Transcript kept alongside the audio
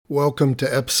Welcome to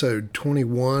episode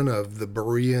 21 of the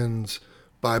Bereans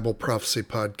Bible Prophecy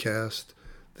Podcast.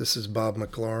 This is Bob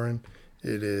McLaurin.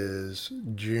 It is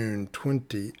June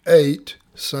 28,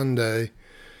 Sunday,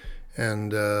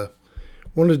 and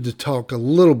wanted to talk a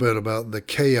little bit about the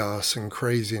chaos and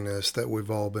craziness that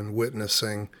we've all been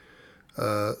witnessing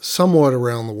somewhat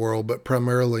around the world, but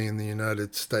primarily in the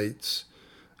United States,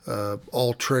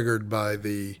 all triggered by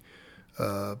the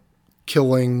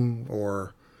killing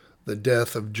or the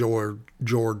death of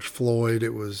George Floyd.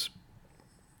 It was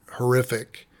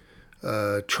horrific.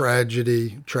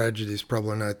 Tragedy. Tragedy is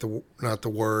probably not the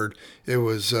word. It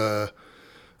was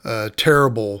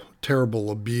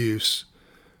terrible abuse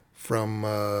from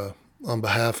on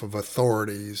behalf of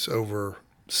authorities over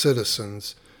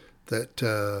citizens that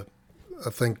I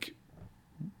think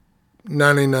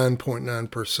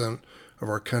 99.9% of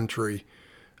our country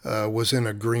was in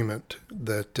agreement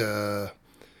that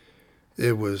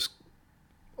it was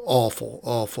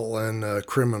awful, and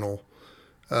criminal.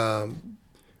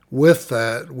 With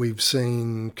that, we've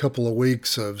seen a couple of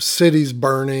weeks of cities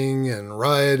burning and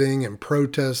rioting and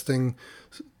protesting.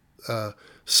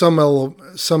 Some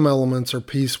elements are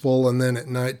peaceful, and then at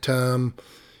nighttime,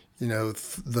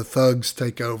 the thugs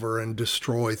take over and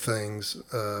destroy things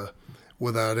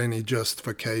without any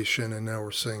justification. And now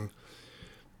we're seeing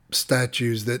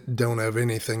statues that don't have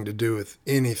anything to do with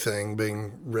anything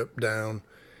being ripped down,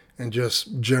 and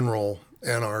just general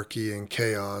anarchy and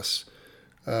chaos.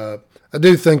 I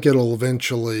do think it'll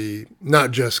eventually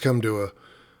not just come to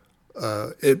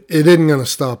it isn't going to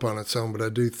stop on its own, but I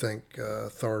do think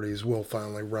authorities will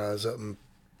finally rise up and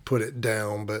put it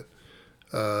down. But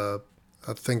I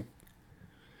think,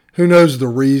 who knows the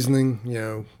reasoning?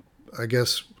 I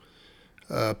guess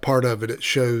part of it's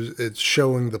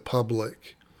showing the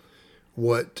public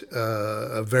what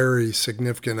a very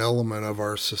significant element of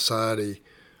our society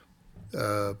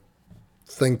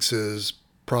thinks is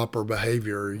proper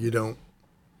behavior.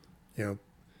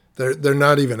 They're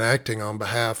not even acting on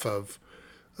behalf of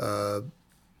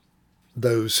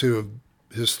those who have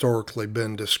historically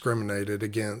been discriminated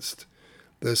against.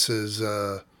 This is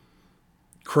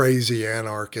crazy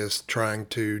anarchists trying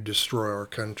to destroy our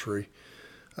country.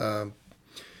 I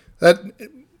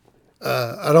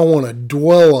don't want to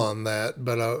dwell on that,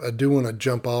 but I do want to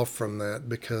jump off from that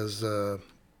because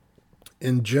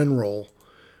in general,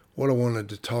 what I wanted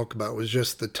to talk about was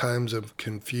just the times of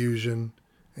confusion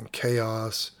and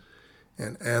chaos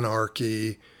and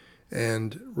anarchy,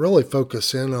 and really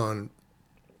focus in on,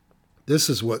 this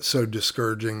is what's so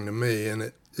discouraging to me,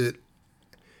 and it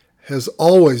has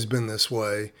always been this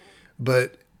way,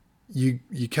 but you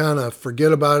kind of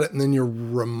forget about it, and then you're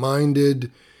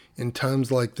reminded in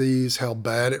times like these how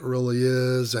bad it really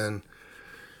is, and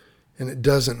it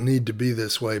doesn't need to be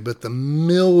this way. But the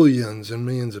millions and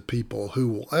millions of people who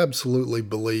will absolutely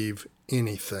believe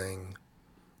anything,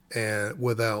 and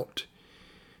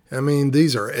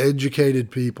these are educated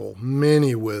people,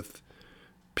 many with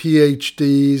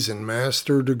PhDs and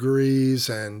master degrees,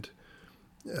 and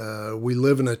we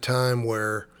live in a time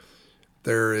where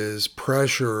there is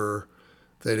pressure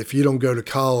that if you don't go to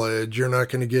college, you're not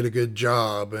going to get a good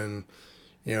job, and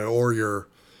or you're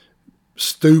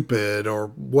stupid, or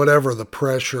whatever the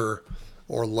pressure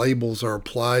or labels are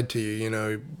applied to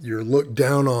you. You're looked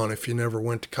down on if you never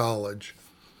went to college.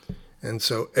 And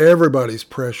so everybody's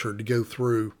pressured to go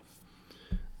through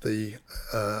the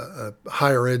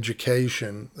higher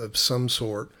education of some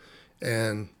sort.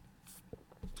 And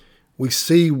we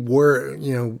see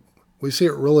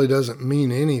it really doesn't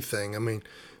mean anything.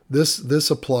 This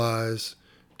applies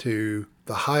to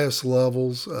the highest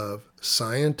levels of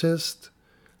scientists,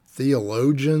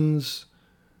 theologians,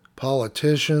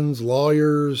 politicians,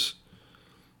 lawyers,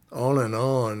 on and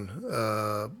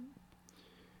on.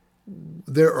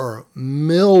 There are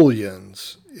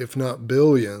millions, if not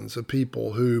billions, of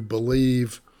people who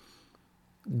believe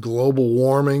global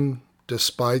warming,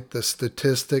 despite the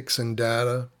statistics and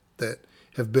data that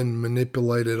have been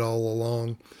manipulated all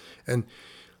along. And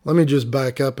let me just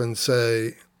back up and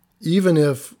say, even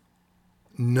if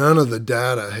none of the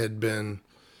data had been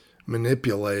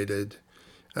manipulated,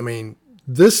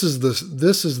 this is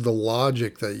the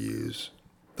logic they use.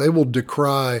 They will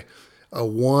decry a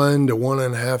 1 to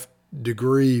 1.5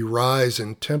 degree rise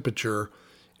in temperature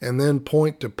and then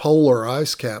point to polar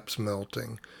ice caps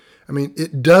melting.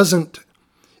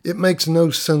 It makes no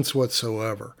sense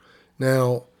whatsoever.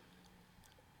 Now,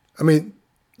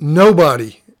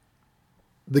 nobody,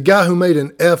 the guy who made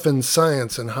an F in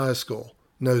science in high school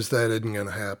knows that isn't going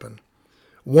to happen.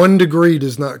 1 degree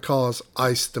does not cause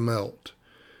ice to melt,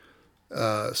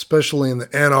 especially in the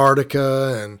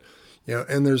Antarctica and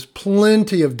And there's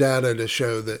plenty of data to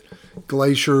show that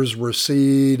glaciers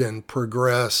recede and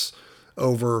progress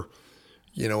over,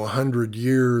 100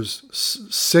 years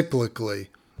cyclically,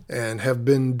 and have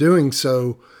been doing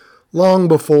so long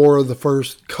before the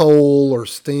first coal or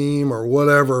steam or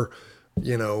whatever,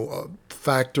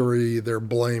 factory they're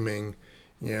blaming.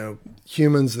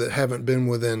 Humans that haven't been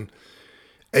within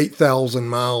 8,000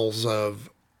 miles of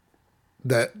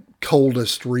that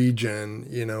coldest region,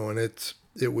 and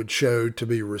it would show to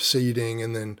be receding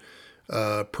and then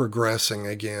progressing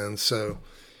again. So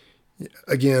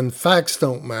again, facts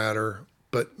don't matter,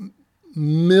 but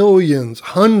millions,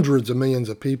 hundreds of millions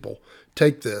of people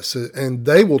take this, and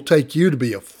they will take you to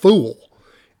be a fool.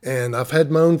 And I've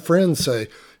had my own friends say,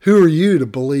 who are you to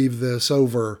believe this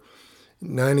over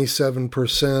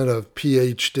 97% of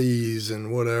PhDs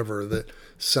and whatever that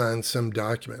sign some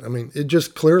document? I mean, it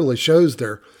just clearly shows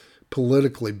they're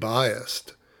politically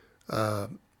biased,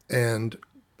 and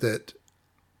that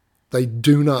they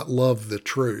do not love the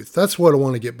truth. That's what I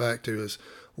want to get back to, is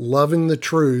loving the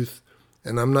truth.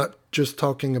 And I'm not just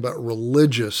talking about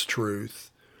religious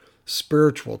truth,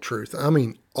 spiritual truth. I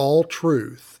mean, all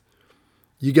truth.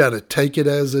 You got to take it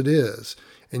as it is,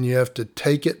 and you have to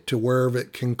take it to wherever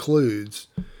it concludes.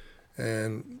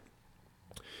 And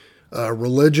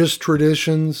religious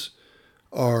traditions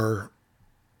are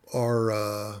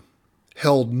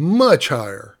held much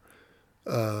higher.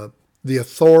 The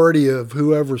authority of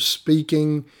whoever's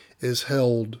speaking is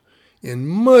held in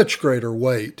much greater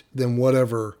weight than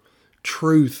whatever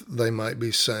truth they might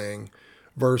be saying,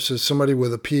 versus somebody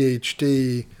with a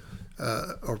PhD,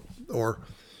 or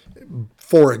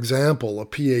for example, a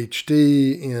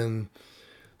PhD in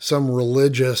some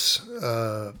religious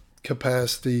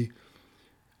capacity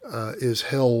is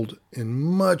held in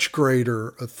much greater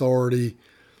authority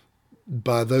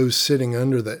by those sitting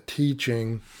under that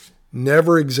teaching,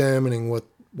 never examining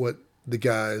what the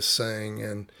guy is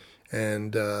saying,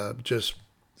 and just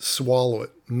swallow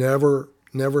it.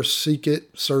 Never seek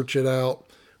it, search it out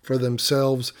for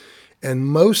themselves. And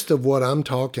most of what I'm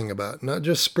talking about, not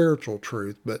just spiritual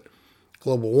truth, but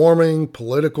global warming,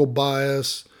 political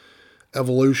bias,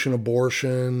 evolution,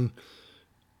 abortion,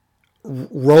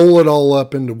 roll it all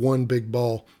up into one big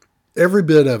ball. Every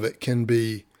bit of it can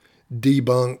be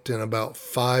debunked in about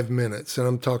 5 minutes. And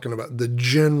I'm talking about the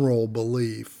general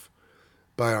belief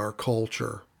by our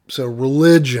culture. So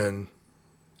religion,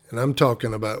 and I'm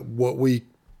talking about what we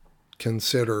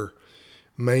consider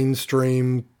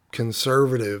mainstream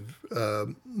conservative,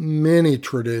 many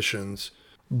traditions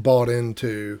bought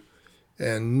into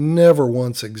and never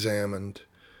once examined.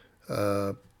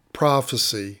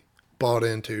 Prophecy bought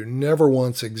into, never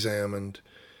once examined.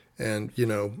 And,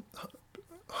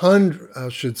 I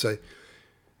should say,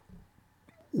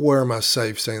 where am I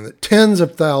safe saying that? Tens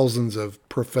of thousands of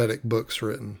prophetic books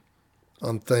written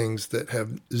on things that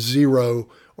have zero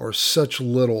or such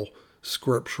little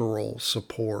scriptural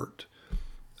support.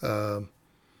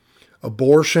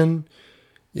 Abortion,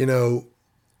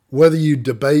 whether you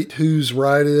debate whose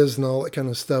right is and all that kind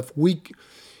of stuff, we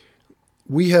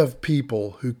have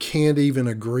people who can't even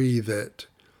agree that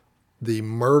the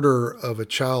murder of a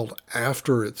child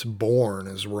after it's born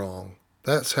is wrong.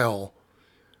 That's how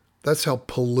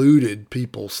polluted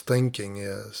people's thinking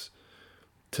is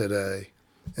today.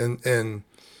 And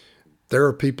there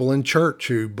are people in church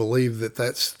who believe that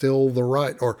that's still the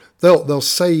right, or they'll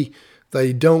say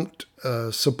they don't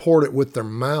support it with their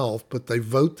mouth, but they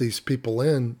vote these people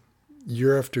in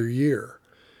year after year.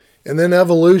 And then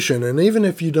evolution, and even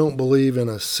if you don't believe in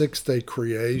a 6-day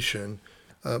creation,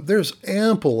 there's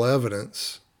ample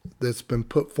evidence that's been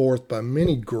put forth by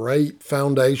many great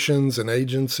foundations and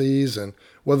agencies, and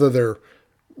whether they're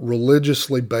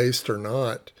religiously based or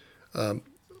not,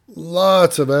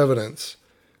 lots of evidence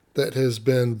that has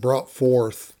been brought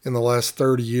forth in the last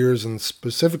 30 years, and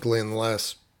specifically in the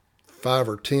last 5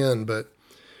 or 10. But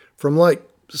from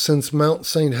since Mount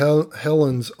St.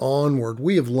 Helens onward,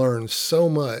 we have learned so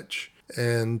much,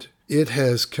 and it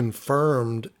has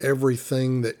confirmed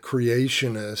everything that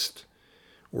creationists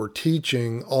were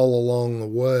teaching all along the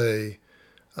way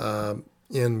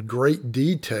in great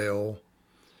detail.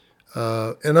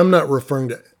 And I'm not referring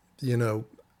to,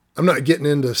 I'm not getting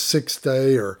into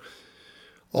 6-day or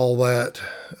all that,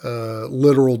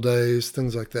 literal days,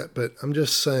 things like that. But I'm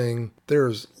just saying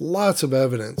there's lots of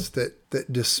evidence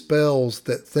that dispels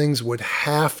that things would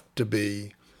have to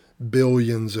be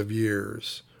billions of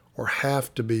years or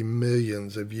have to be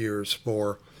millions of years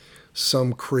for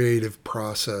some creative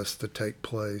process to take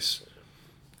place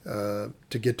to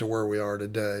get to where we are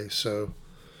today. So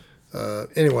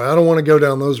anyway, I don't want to go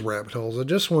down those rabbit holes. I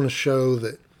just want to show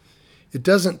that it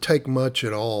doesn't take much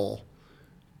at all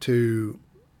to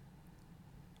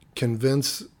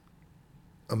convince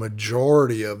a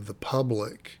majority of the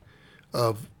public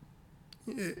of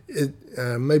it.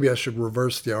 Maybe I should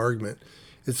reverse the argument.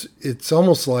 It's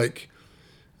almost like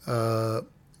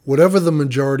whatever the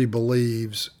majority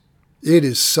believes, it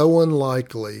is so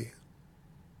unlikely,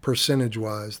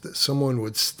 percentage-wise, that someone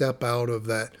would step out of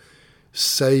that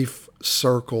safe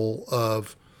circle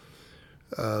of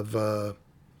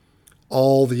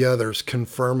all the others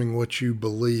confirming what you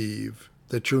believe,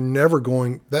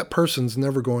 that person's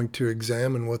never going to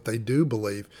examine what they do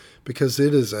believe, because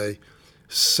it is a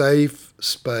safe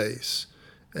space.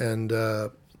 And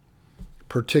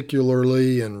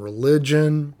particularly in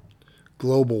religion,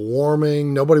 global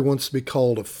warming, nobody wants to be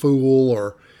called a fool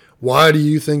or why do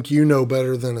you think you know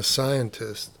better than a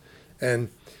scientist? And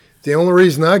the only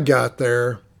reason I got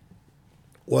there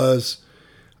was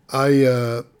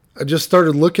I just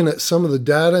started looking at some of the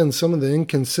data and some of the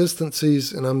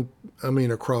inconsistencies, and I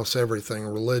mean across everything: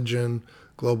 religion,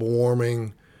 global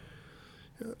warming,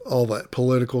 all that,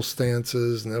 political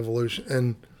stances and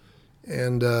evolution,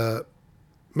 and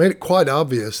made it quite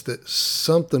obvious that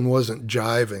something wasn't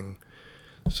jiving.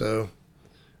 So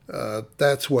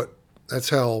that's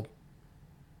how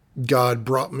God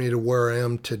brought me to where I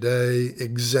am today,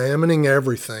 examining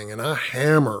everything. And I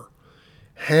hammer.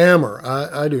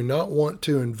 I do not want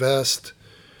to invest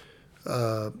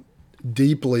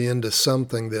deeply into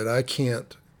something that I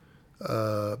can't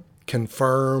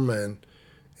confirm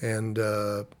and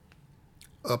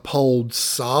uphold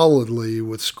solidly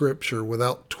with Scripture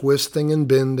without twisting and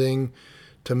bending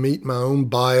to meet my own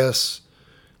bias,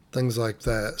 things like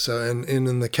that. So, and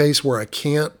in the case where I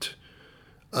can't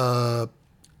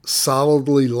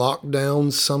solidly lock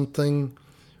down something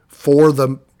for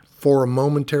a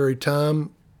momentary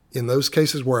time, in those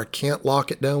cases where I can't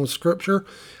lock it down with Scripture,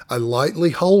 I lightly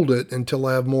hold it until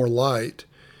I have more light,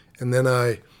 and then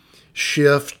I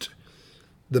shift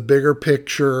the bigger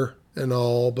picture and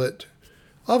all. But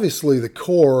obviously the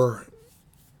core,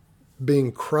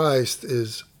 being Christ,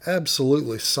 is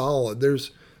absolutely solid.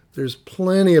 There's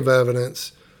plenty of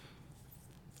evidence,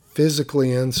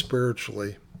 physically and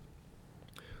spiritually.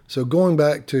 So going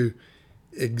back to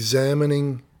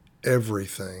examining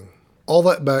everything, all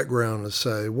that background to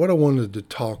say, what I wanted to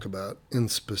talk about in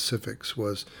specifics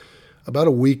was, about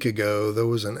a week ago, there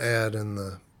was an ad in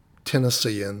the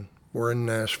Tennessean. We're in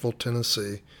Nashville,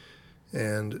 Tennessee,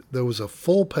 and there was a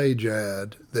full-page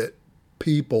ad that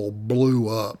people blew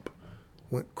up,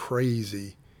 went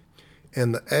crazy.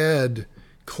 And the ad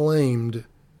claimed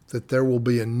that there will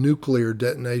be a nuclear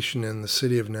detonation in the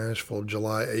city of Nashville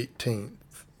July 18th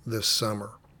this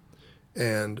summer.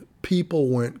 And people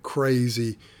went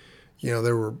crazy. You know,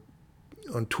 they were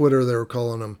on Twitter, they were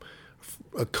calling them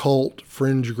a cult,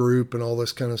 fringe group, and all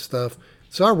this kind of stuff.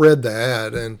 So I read the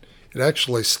ad, and it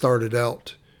actually started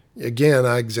out, again,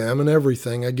 I examine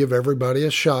everything. I give everybody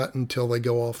a shot until they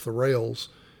go off the rails.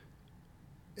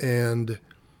 And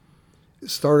it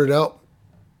started out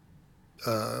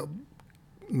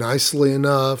nicely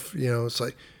enough. You know, it's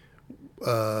like,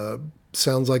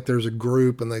 sounds like there's a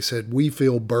group, and they said, we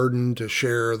feel burdened to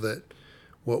share that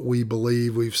what we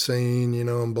believe we've seen, you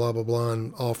know, and blah, blah, blah,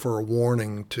 and offer a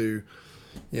warning to,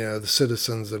 you know, the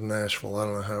citizens of Nashville. I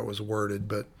don't know how it was worded,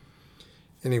 but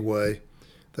anyway,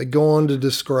 they go on to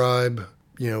describe,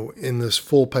 you know, in this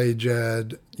full page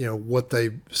ad, you know, what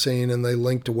they've seen, and they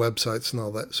link to websites and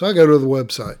all that. So I go to the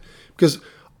website, because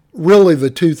really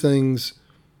the two things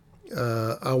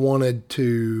I wanted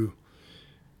to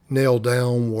nail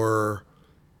down were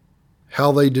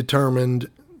how they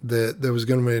determined that there was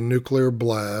going to be a nuclear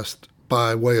blast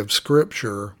by way of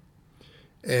Scripture,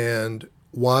 and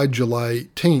why July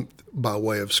 18th by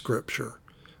way of Scripture.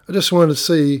 I just wanted to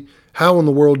see, how in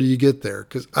the world do you get there?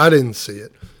 Because I didn't see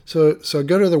it. So I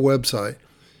go to their website,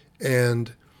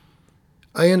 and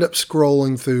I end up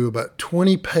scrolling through about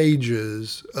 20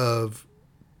 pages of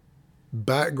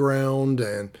background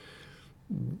and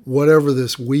whatever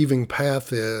this weaving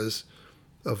path is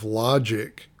of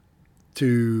logic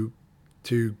to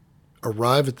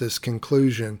arrive at this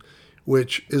conclusion,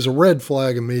 which is a red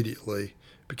flag immediately,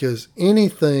 because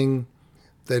anything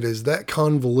that is that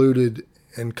convoluted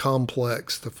and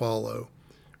complex to follow,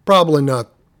 probably not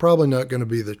going to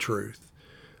be the truth.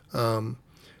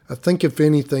 I think if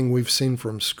anything, we've seen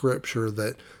from Scripture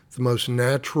that the most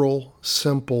natural,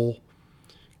 simple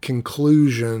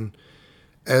conclusion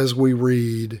as we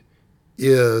read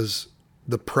is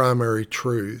the primary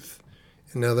truth.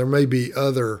 And now there may be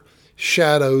other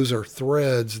shadows or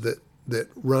threads that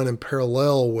run in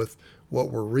parallel with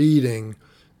what we're reading,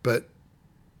 but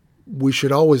we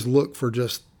should always look for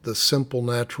just the simple,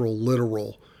 natural,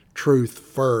 literal truth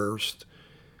first.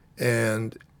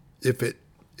 And if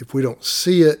we don't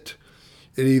see it,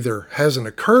 it either hasn't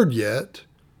occurred yet,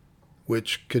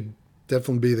 which could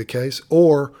definitely be the case,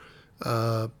 or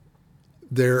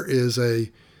there is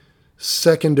a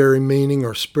secondary meaning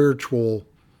or spiritual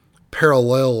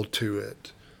parallel to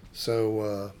it.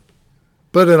 So,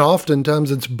 but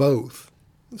oftentimes it's both,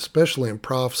 especially in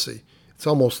prophecy. It's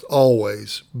almost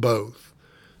always both.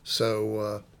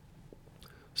 So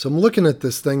I'm looking at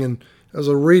this thing, and as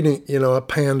I was reading, I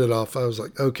panned it off. I was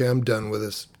like, okay, I'm done with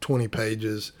this 20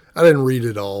 pages. I didn't read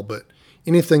it all, but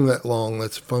anything that long,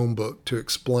 that's a phone book to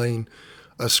explain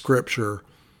a scripture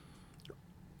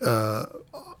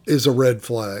is a red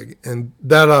flag. And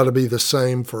that ought to be the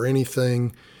same for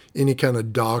anything, any kind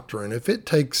of doctrine. If it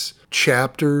takes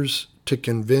chapters to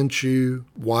convince you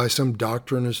why some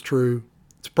doctrine is true,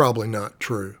 it's probably not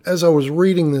true. As I was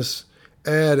reading this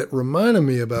ad, it reminded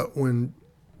me about when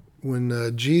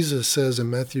Jesus says in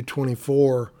Matthew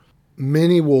 24,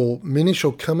 many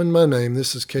shall come in my name,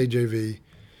 this is KJV,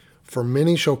 for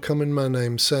many shall come in my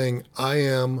name, saying, I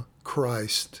am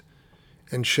Christ,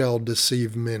 and shall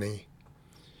deceive many.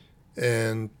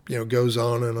 And, goes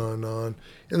on and on and on.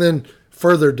 And then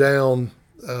further down,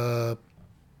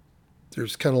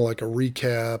 there's kind of like a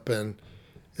recap, and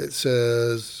it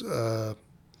says,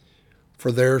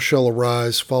 for there shall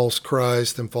arise false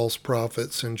Christ and false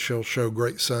prophets, and shall show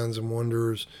great signs and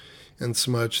wonders,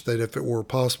 insomuch that if it were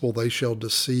possible, they shall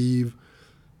deceive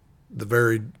the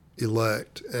very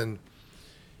elect. And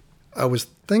I was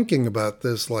thinking about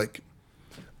this, like,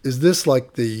 is this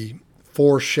like the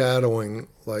foreshadowing,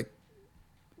 like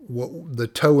what the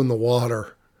toe in the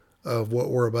water of what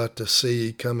we're about to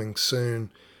see coming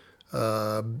soon,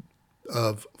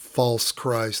 of false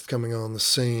Christ coming on the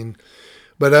scene?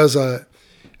 But as I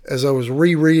was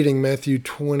rereading Matthew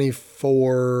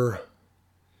 24,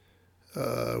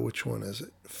 which one is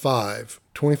it?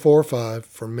 24:5,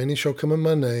 for many shall come in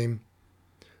my name,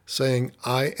 saying,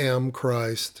 I am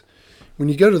Christ. When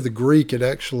you go to the Greek, it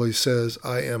actually says,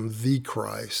 I am the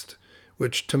Christ,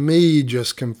 which to me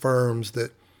just confirms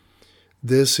that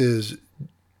this is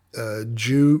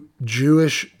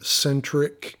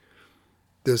Jewish-centric,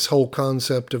 this whole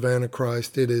concept of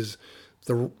Antichrist. It is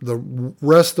the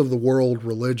rest of the world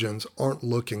religions aren't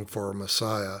looking for a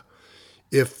Messiah.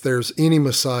 If there's any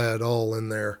Messiah at all in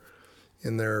their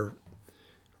the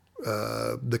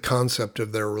concept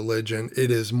of their religion, it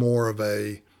is more of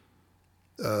a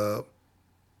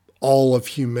all of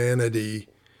humanity,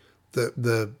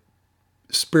 the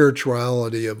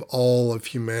spirituality of all of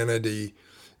humanity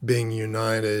being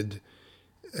united,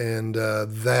 and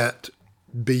that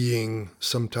being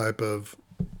some type of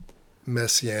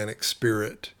messianic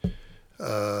spirit.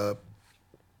 And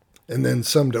then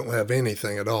some don't have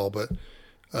anything at all, but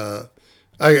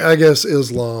I guess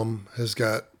Islam has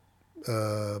got,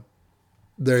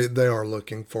 they are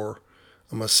looking for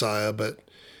a Messiah, but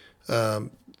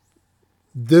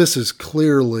this is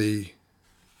clearly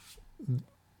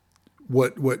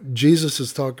what Jesus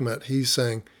is talking about. He's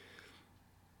saying,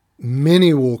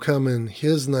 many will come in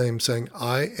his name saying,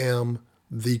 I am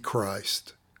the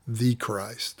Christ, the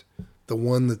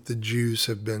one that the Jews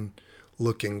have been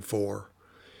looking for.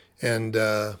 And,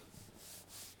 I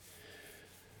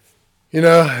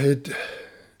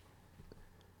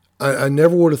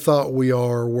never would have thought we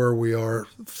are where we are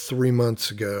 3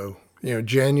 months ago.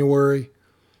 January,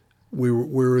 we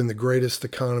were in the greatest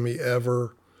economy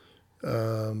ever.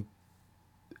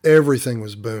 Everything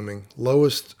was booming.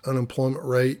 Lowest unemployment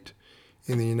rate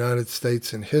in the United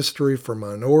States in history for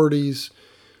minorities.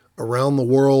 Around the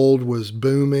world was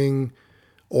booming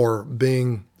or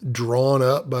being drawn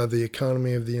up by the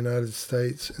economy of the United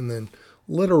States. And then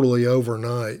literally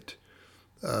overnight,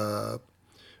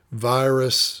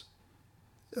 virus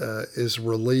is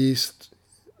released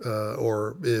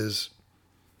or is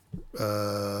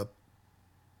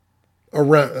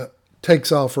around,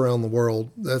 takes off around the world.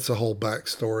 That's a whole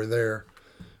backstory there.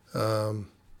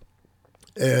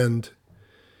 And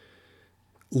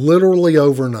literally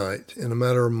overnight, in a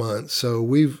matter of months. So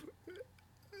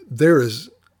there is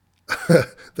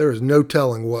no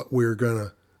telling what we're going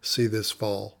to see this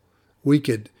fall. We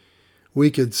could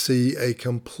see a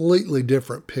completely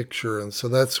different picture. And so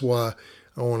that's why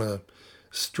I want to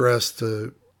stress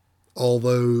to I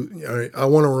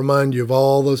want to remind you of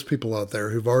all those people out there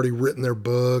who've already written their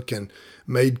book and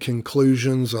made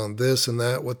conclusions on this and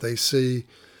that, what they see.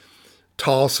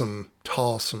 Toss them,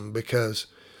 because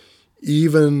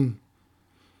even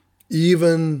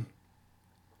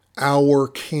our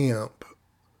camp,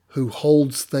 who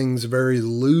holds things very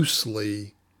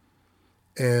loosely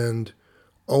and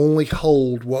only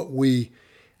hold what we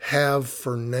have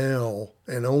for now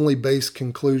and only base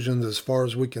conclusions as far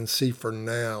as we can see for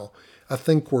now, I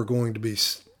think we're going to be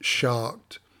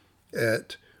shocked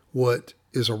at what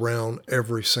is around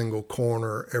every single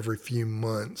corner every few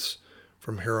months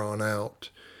from here on out.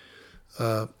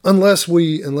 Unless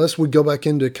we go back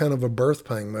into kind of a birth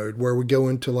pang mode where we go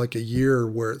into like a year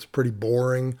where it's pretty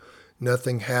boring,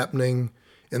 nothing happening,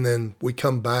 and then we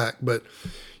come back. But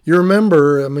you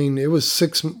remember, I mean,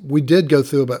 we did go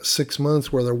through about 6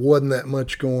 months where there wasn't that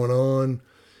much going on.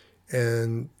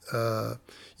 And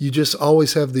you just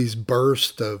always have these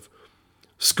bursts of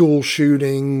school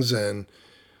shootings and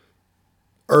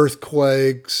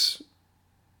earthquakes,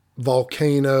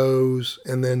 volcanoes,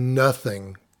 and then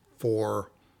nothing for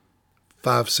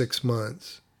 5-6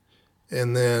 months.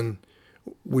 And then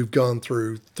we've gone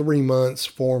through 3 months,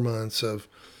 4 months of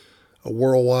a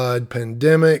worldwide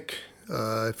pandemic,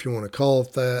 if you want to call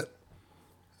it that,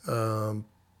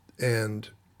 and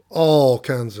all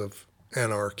kinds of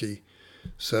anarchy.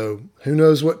 So who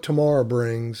knows what tomorrow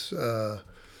brings?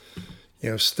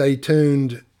 Stay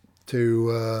tuned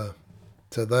to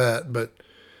that. But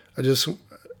just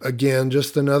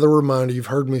another reminder. You've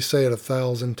heard me say it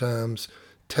 1,000 times.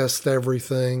 Test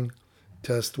everything.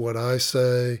 Test what I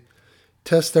say.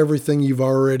 Test everything you've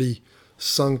already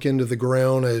sunk into the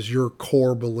ground as your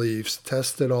core beliefs.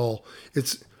 Test it all.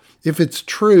 If it's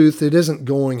truth, it isn't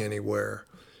going anywhere.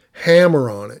 Hammer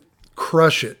on it.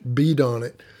 Crush it. Beat on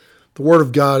it. The Word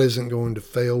of God isn't going to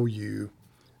fail you.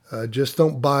 Just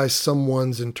don't buy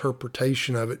someone's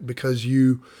interpretation of it because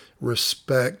you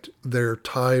respect their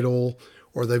title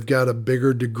or they've got a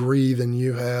bigger degree than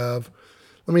you have.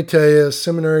 Let me tell you,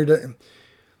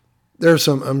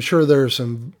 I'm sure there are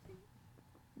some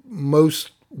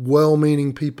most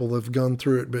well-meaning people that have gone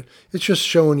through it, but it's just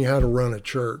showing you how to run a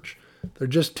church. They're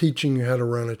just teaching you how to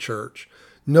run a church.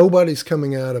 Nobody's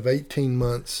coming out of 18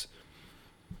 months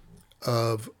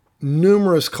of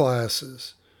numerous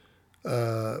classes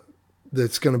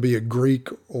that's going to be a Greek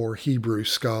or Hebrew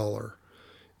scholar.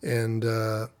 And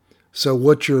so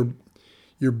what your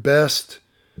best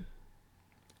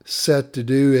set to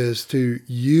do is to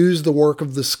use the work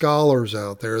of the scholars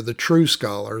out there, the true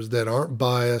scholars that aren't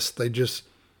biased. They just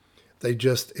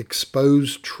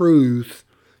expose truth,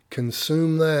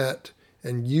 consume that,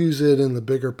 and use it in the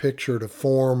bigger picture to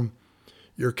form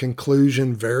your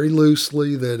conclusion very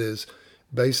loosely that is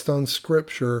based on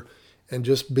Scripture, and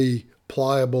just be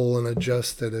pliable and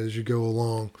adjust it as you go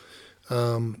along.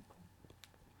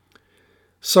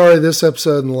 Sorry, this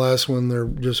episode and the last one, there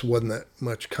just wasn't that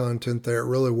much content there. It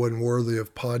really wasn't worthy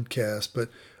of podcast, but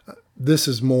this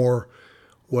is more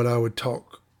what I would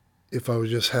talk if I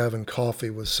was just having coffee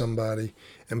with somebody.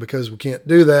 And because we can't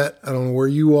do that, I don't know where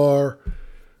you are.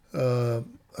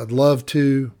 I'd love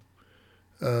to.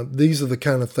 These are the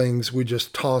kind of things we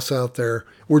just toss out there.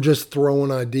 We're just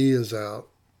throwing ideas out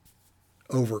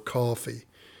over coffee.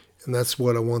 And that's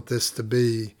what I want this to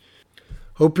be.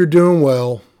 Hope you're doing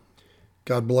well.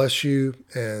 God bless you,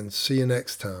 and see you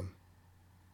next time.